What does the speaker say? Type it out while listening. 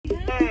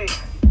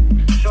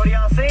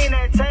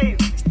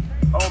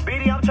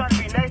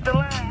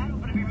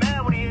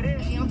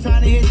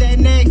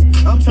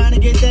trying to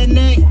get that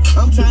next.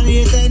 I'm trying to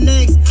hit that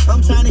next.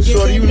 I'm trying to get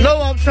Shorty, that you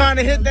know I'm trying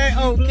to hit that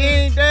on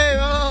King Day.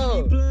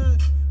 Oh.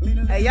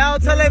 Hey, y'all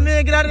tell that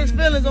man get out of his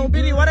feelings on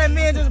BD. Why that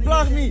man just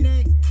blocked me?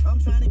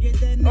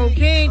 On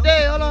King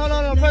Day. Hold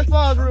on. Press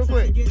pause real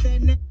quick.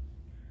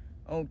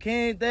 On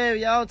King Day,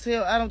 y'all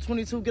tell Adam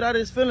 22 get out of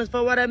his feelings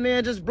for why that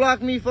man just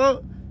blocked me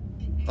for.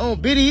 On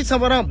BD, he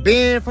talking about I'm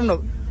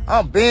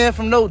banned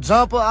from no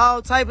jumper,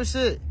 all type of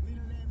shit.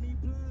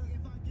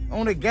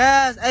 On the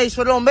guys, hey,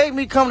 so don't make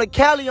me come to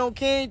Cali on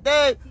King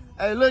Day.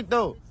 Hey, look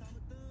though.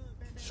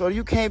 So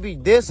you can't be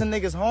dissing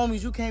niggas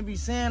homies. You can't be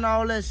saying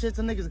all that shit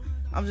to niggas.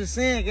 I'm just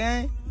saying,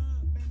 gang.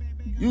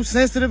 You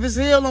sensitive as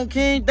hell on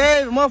King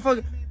David,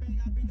 motherfucker.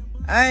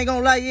 I ain't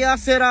gonna lie, yeah, I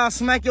said I'll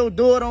smack your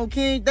daughter on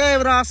King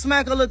David. I'll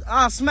smack all of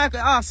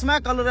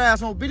that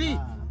ass on BD.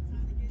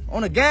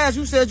 On the gas,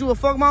 you said you would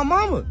fuck my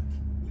mama.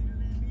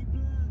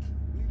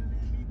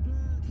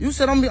 You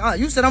said I'm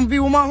gonna be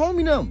with my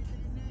homie them.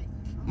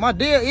 My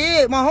dear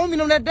Ed, my homie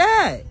them that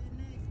died.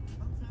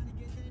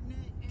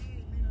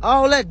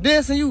 All that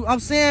dissing you, I'm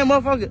saying,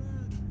 motherfucker.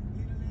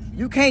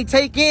 You can't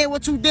take in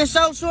what you dish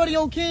out, shorty,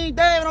 on King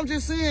David. I'm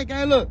just saying,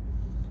 gang, look.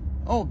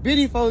 On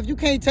Biddy, folks, you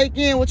can't take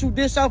in what you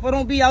dish out for,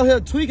 don't be out here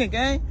tweaking,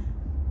 gang.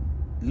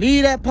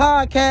 Leave that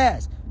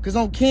podcast. Cause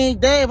on King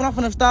David, I'm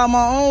finna start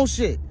my own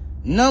shit.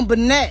 Number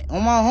net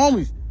on my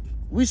homies.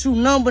 We shoot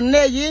number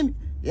net, you hear me?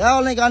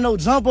 Y'all ain't got no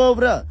jump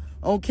over there.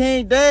 On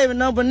King David,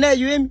 number net,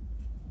 you hear me?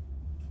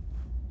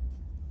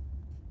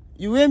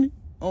 You hear me?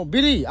 On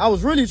BD, I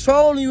was really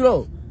trolling you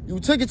though. You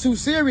took it too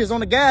serious. On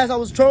the gas, I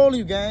was trolling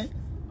you, gang.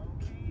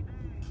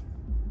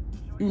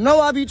 You know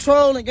I be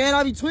trolling, gang.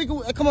 I be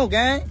tweaking. Hey, come on,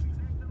 gang.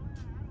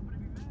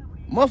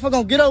 Motherfucker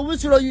gonna get up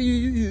with you though.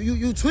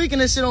 You tweaking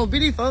this shit on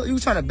BD, folks. You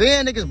trying to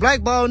ban niggas,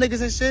 blackball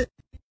niggas and shit.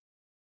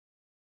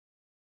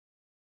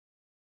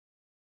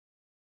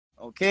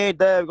 Okay,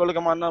 Dave, go look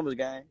at my numbers,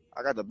 gang.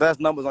 I got the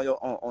best numbers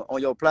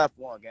on your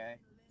platform, gang.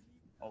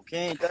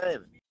 Okay,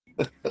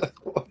 Dave.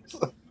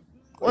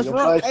 What's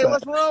wrong? Hey,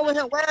 what's wrong with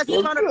him? Why is he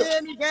trying to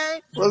ban me,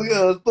 gang? Let's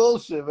go. That's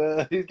bullshit,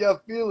 man. He's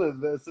got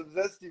feelings, man. Some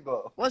zesty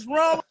ball. What's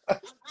wrong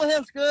with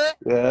him, Scud?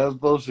 Yeah, that's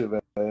bullshit,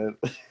 man.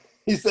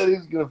 He said he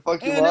was gonna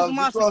fuck your mom. This is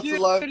my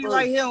security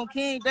right here on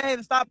King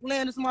David. Stop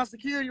playing. This is my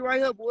security right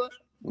here, boy.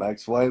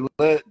 Max White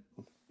lit.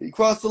 He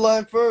crossed the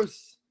line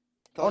first.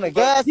 On the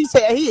gas, he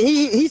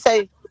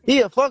said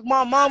he'll fuck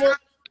my mama.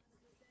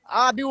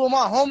 I'll be with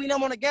my homie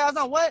them on the gas.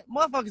 On what?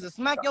 Motherfuckers will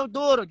smack your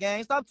daughter,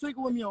 gang. Stop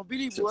tweaking with me on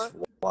BD, boy.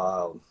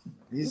 Wow.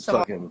 He's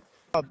fucking.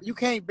 You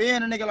can't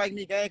ban a nigga like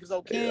me, gang, because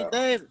on King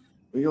David.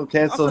 We gonna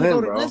cancel him,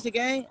 go to bro. Listen,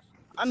 gang.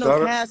 I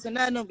know Cass and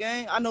that them,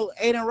 gang. I know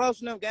Aiden Ross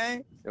and them,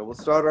 gang. Yeah, we'll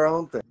start our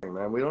own thing,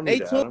 man. We don't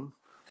need Adam.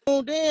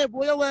 Tuned in,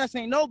 boy. Your ass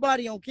ain't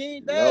nobody on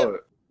King David. You know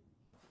it.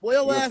 Boy,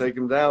 your ass take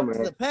him down, man.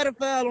 He's a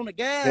pedophile on the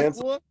gas,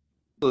 boy.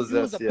 He was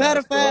a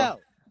pedophile.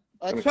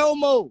 A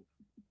chomo.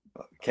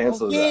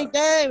 Cancel that. King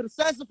David, a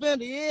sex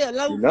offender, yeah.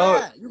 Low you know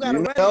five. it. You got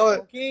you to know it.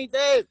 On King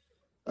David.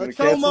 A chomo.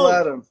 Cancel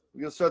Adam.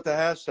 We're gonna start the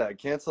hashtag.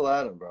 Cancel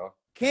Adam, bro.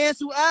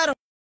 Cancel Adam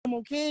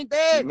on King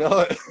David. You know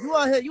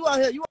it. You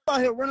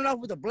out here running off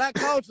with the black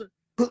culture.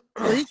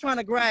 He's trying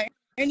to grab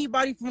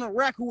anybody from the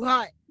rack who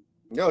hot.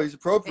 No, he's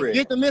appropriate.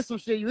 Get them in some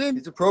shit, you hear me?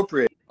 He's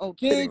appropriate. On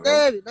King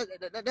David.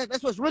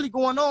 That's what's really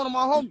going on my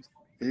homies.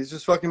 He's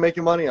just fucking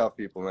making money off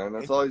people, man.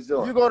 That's all he's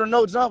doing. You go to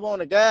no jump on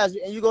the guys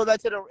and you go back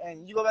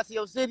to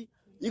your city,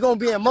 you're gonna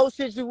be in most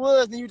shit you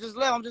was and you just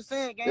left. I'm just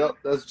saying, gang. Yep,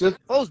 that's just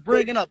folks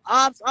bringing up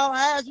ops. I'll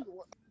ask you.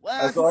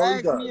 Why you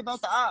asking me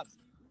about the ops?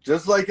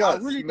 Just like us. I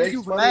really he makes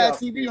you money bad off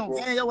TV people. on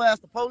gang. Your ass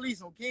the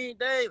police on King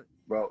David.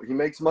 Bro, he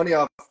makes money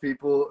off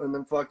people and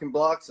then fucking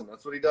blocks them.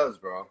 That's what he does,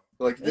 bro.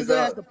 Like his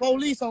ass the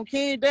police on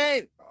King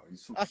David.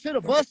 I should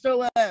have bust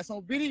your ass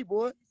on BD,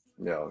 boy.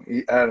 Yo,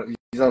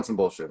 he's on some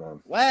bullshit, man.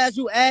 Why is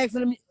you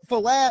asking me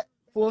for what?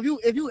 For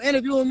if you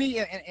interviewing me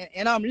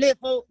and I'm lit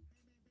for,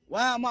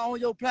 why am I on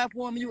your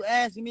platform and you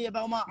asking me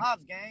about my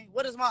ops, gang?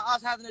 What does my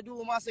ops having to do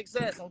with my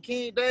success on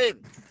King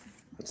David?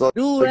 That's all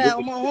Dude, that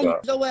on my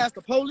homie, your ass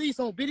the police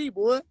on BD,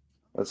 boy.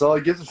 That's all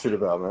he gives a shit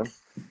about, man.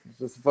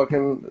 It's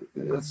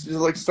just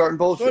like starting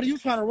bullshit. Shorty, you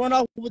trying to run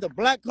off with the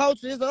black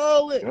culture? It's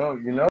over. Yo,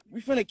 you know.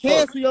 We finna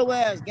cancel your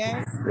ass,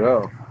 gang.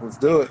 Yo, let's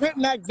do it. Trip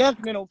Mac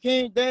ducking on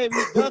King David.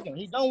 He's ducking.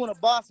 He don't want to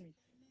boss me.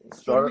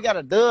 So we got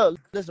a dub.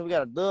 Listen, we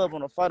got a dub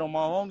on the fight on my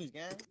homies,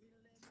 gang.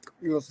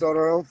 We gonna start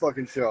our own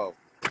fucking show.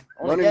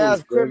 On the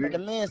guys,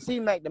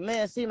 the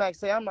man C-Mac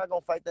say, I'm not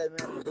gonna fight that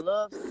man with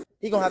gloves.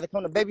 He gonna have to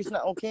come to baby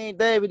snap on King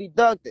David. He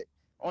ducked it.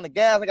 On the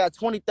guys, I got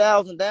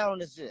 20,000 down on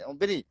this shit. On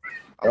Biddy.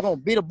 I'm gonna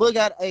beat a boog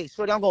out. Hey,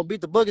 shorty, I'm gonna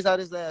beat the boogers out of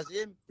his ass. You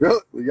hear me?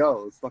 Really?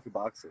 Yo, it's fucking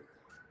boxing.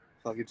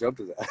 Fucking jumped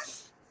his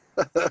ass.